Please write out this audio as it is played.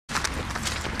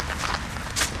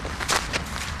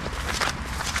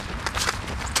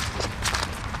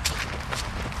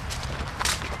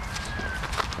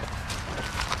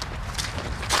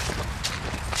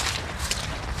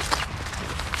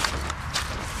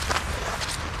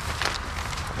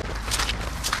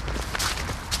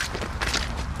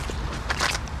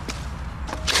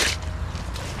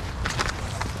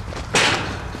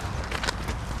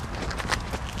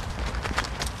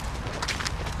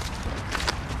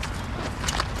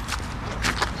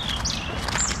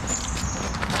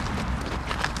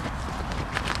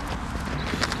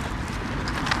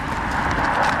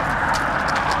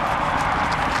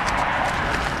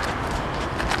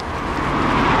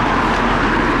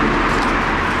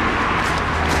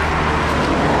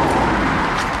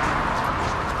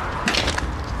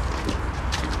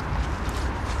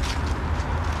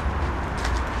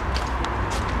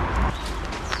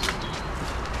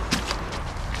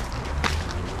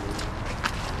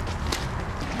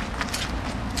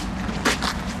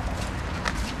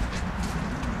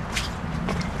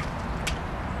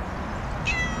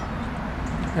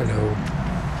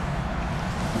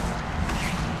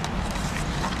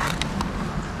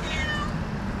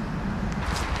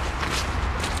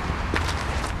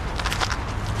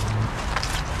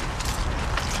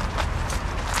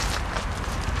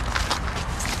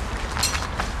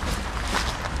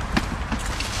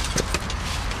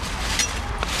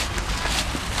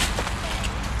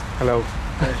Hello.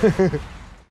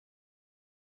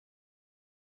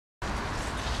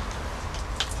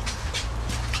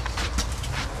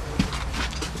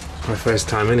 It's my first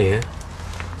time in here.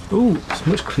 Ooh, it's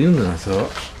much cleaner than I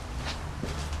thought.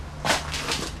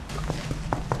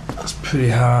 That's pretty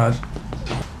hard.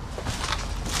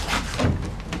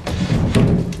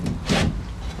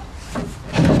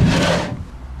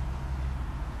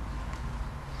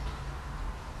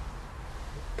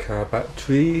 Car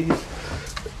battery.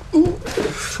 Ooh,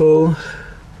 full.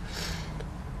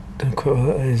 Don't know quite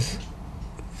what that is.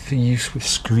 For use with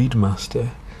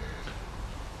Screedmaster.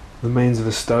 Remains of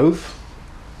a stove.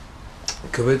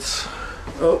 Cupboards.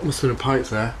 Oh, must have been a pipe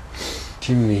there.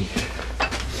 Chimney.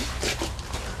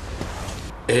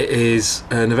 It is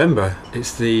November.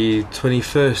 It's the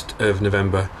 21st of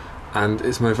November, and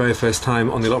it's my very first time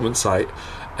on the allotment site.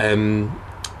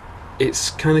 It's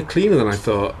kind of cleaner than I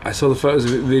thought. I saw the photos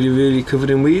of it really covered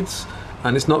in weeds,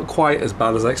 and it's not quite as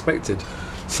bad as I expected.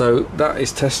 So that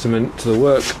is testament to the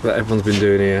work that everyone's been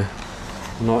doing here,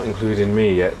 not including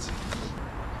me yet.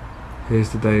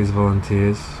 Here's the day's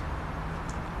volunteers.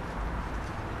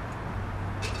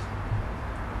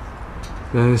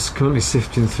 They're currently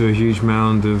sifting through a huge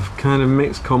mound of kind of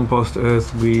mixed compost,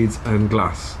 earth, weeds and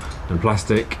glass and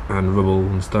plastic and rubble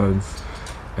and stones,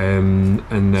 and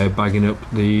they're bagging up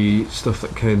the stuff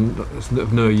that's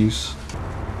of no use,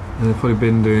 and they've probably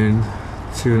been doing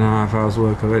 2.5 hours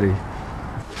work already.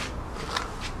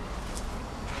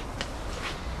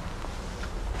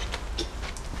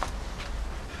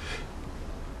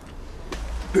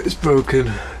 Bits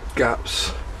broken,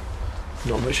 gaps.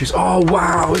 Not much use. Oh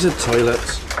wow, there's a toilet.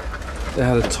 They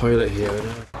had a toilet here.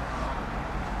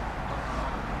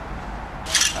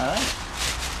 Alright.